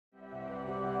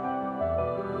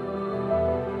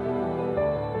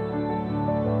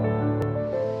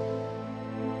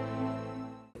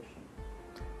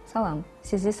Salam,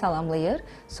 sizi salamlayır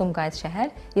Sumqayıt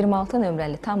şəhər 26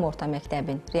 nömrəli tam orta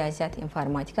məktəbin Riyaziyyat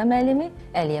İnformatika müəllimi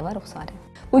Əliyeva Rüxsarə.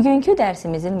 Bugünkü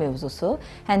dərsimizin mövzusu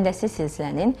Həndəsi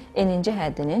silsilənin N-ci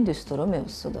həddinin düsturu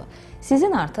mövzusudur.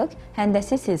 Sizin artıq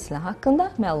Həndəsi silsilə haqqında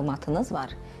məlumatınız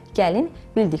var. Gəlin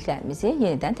bildiklərimizi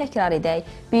yenidən təkrar edək.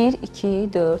 1, 2,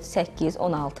 4, 8,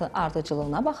 16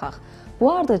 ardıcıllığına baxaq.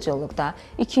 Bu ardıcıllıqda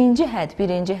ikinci hədd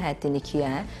birinci həddin 2-yə,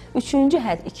 üçüncü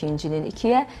hədd ikincinin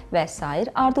 2-yə və sair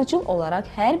ardıcıl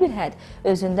olaraq hər bir hədd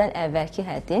özündən əvvəlki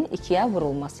həddin 2-yə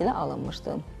vurulması ilə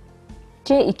alınmışdır.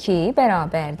 C2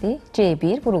 bərabərdir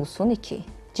C1 vurulsun 2,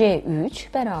 C3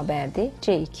 bərabərdir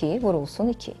C2 vurulsun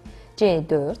 2,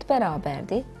 C4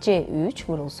 bərabərdir C3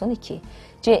 vurulsun 2,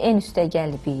 Cn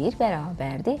üstəgəl 1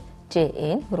 bərabərdir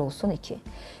Cn vurulsun 2.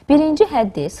 Birinci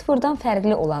həddi sıfırdan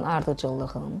fərqli olan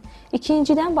ardıcıllığın,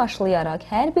 ikincidən başlayaraq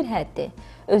hər bir həddi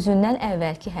özündən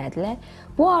əvvəlki hədlə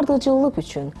bu ardıcıllıq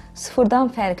üçün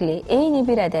sıfırdan fərqli eyni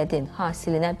bir ədədin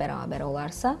hasilinə bərabər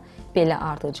olarsa, belə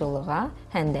ardıcıllığa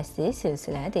həndəsi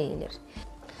silsilə deyilir.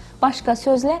 Başqa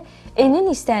sözlə,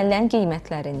 N-in istənilən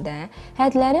qiymətlərində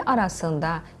hədləri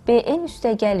arasında Bn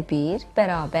üstəgəl 1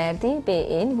 bərabərdir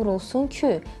Bn vurulsun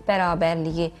Q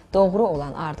bərabərliyi doğru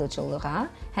olan ardıcıllığa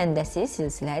həndəsi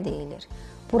silsilə deyilir.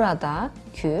 Burada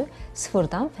Q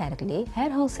sıfırdan fərqli hər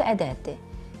hansı ədəddir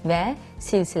və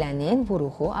silsilənin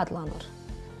vuruğu adlanır.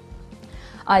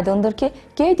 Aydındır ki,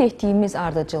 qeyd etdiyimiz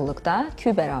ardıcıllıqda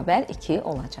Q bərabər 2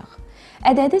 olacaq.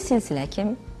 Ədədi silsilə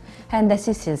kim?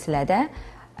 Həndəsi silsilədə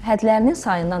hədlərinin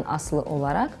sayından asılı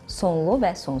olaraq sonlu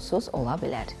və sonsuz ola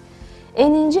bilər.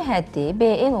 N-ci həddi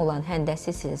Bn olan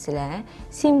həndəsi silsilə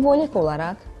simvolik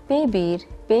olaraq B1,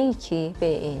 B2,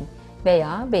 Bn və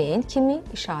ya Bn kimi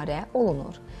işarə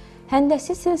olunur.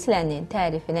 Həndəsi silsilənin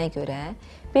tərifinə görə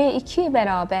B2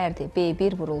 bərabərdir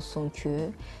B1 vurulsun Q,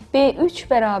 B3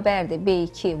 bərabərdir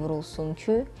B2 vurulsun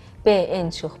Q, Bn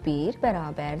çıx 1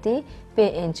 bərabərdir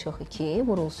Bn çıx 2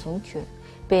 vurulsun Q,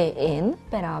 Bn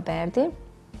bərabərdir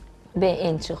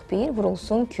Bn çıx 1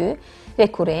 vurulsun Q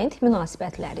rekurrent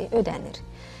münasibətləri ödənir.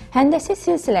 Həndəsi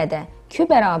silsilədə Q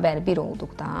bərabər 1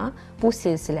 olduqda bu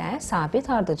silsilə sabit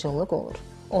ardıcıllıq olur.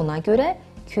 Ona görə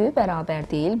Q bərabər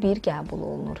deyil 1 qəbul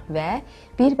olunur və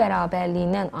 1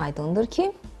 bərabərliyindən aydındır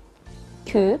ki,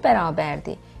 Q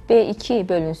bərabərdir B2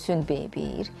 bölünsün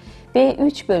B1,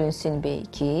 B3 bölünsün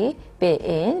B2,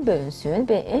 Bn bölünsün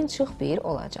Bn çıx 1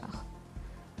 olacaq.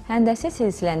 Həndəsi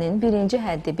silsilənin birinci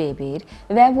həddi B1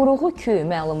 və vuruğu Q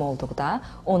məlum olduqda,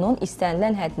 onun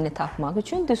istənilən həddini tapmaq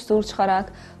üçün düstur çıxaraq,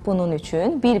 bunun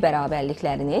üçün bir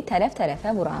bərabərliklərini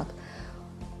tərəf-tərəfə vuraq.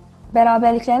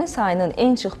 Bərabərliklərin sayının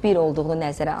n çıx 1 olduğunu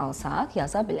nəzərə alsaq,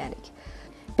 yaza bilərik.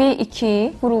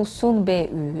 B2 vurulsun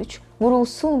B3,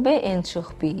 vurulsun Bn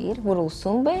çıx 1,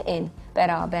 vurulsun Bn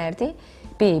bərabərdir.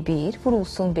 B1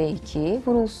 vurulsun B2,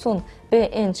 vurulsun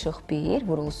Bn çıx 1,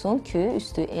 vurulsun Q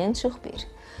üstü n çıx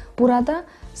 1. Burada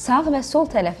sağ və sol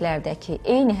tərəflərdəki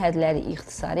eyni hədləri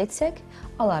ixtisar etsək,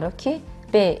 alarıq ki,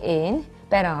 Bn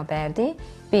bərabərdir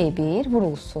B1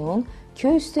 vurulsun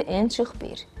Q üstü n çıx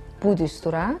 1. Bu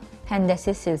düstura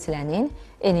həndəsi silsilənin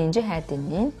N-ci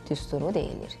həddinin düsturu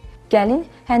deyilir. Gəlin,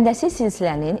 həndəsi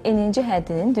silsilənin N-ci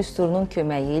həddinin düsturunun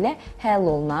köməyi ilə həll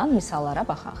olunan misallara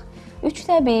baxaq.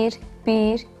 3də 1,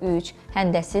 1, 3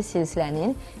 həndəsi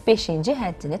silsilənin 5-ci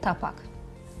həddini tapaq.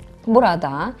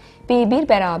 Burada B1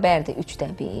 bərabərdir 3də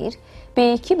 1,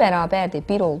 B2 bərabərdir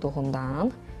 1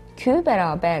 olduğundan, Q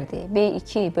bərabərdir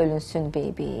B2 bölünsün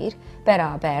B1,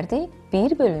 bərabərdir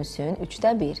 1 bölünsün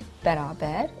 3də 1,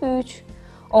 bərabər 3.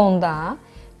 Onda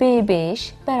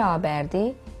B5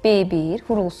 bərabərdir B1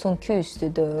 vurulsun Q üstü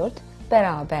 4,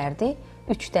 bərabərdir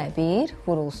 3də 1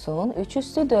 vurulsun 3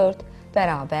 üstü 4,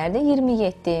 bərabərdir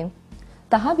 27.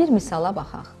 Daha bir misala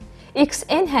baxaq.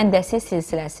 Xn həndəsi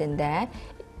silsiləsində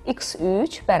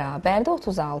x3 bərabərdir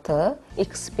 36,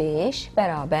 x5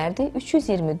 bərabərdir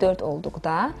 324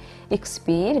 olduqda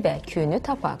x1 və Q-nü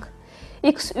tapaq.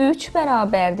 x3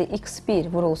 bərabərdir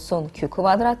x1 vurulsun Q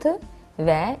kvadratı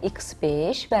və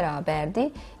x5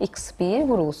 bərabərdir x1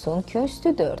 vurulsun Q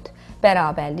üstü 4.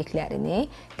 Bərabərliklərini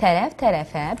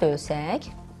tərəf-tərəfə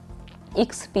bölsək,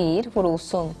 x1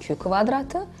 vurulsun Q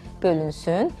kvadratı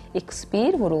bölünsün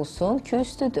x1 vurulsun Q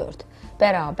üstü 4.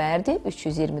 Bərabərdir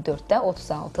 324-də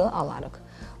 36 alarıq.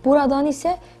 Buradan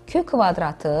isə Q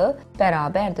kvadratı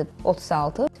bərabərdir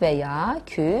 36 və ya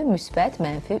Q müsbət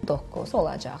mənfi 9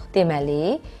 olacaq.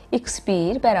 Deməli,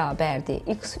 x1 bərabərdir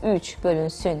x3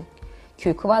 bölünsün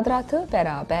Q kvadratı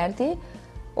bərabərdir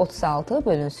 36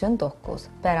 bölünsün 9,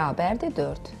 bərabərdir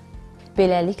 4.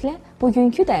 Beləliklə,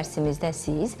 bugünkü dərsimizdə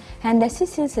siz Həndəsi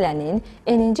silsilənin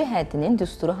N-ci həddinin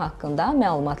düsturu haqqında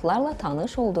məlumatlarla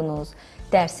tanış oldunuz.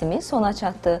 Dərsimiz sona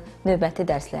çatdı. Növbəti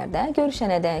dərslərdə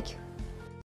görüşənədək.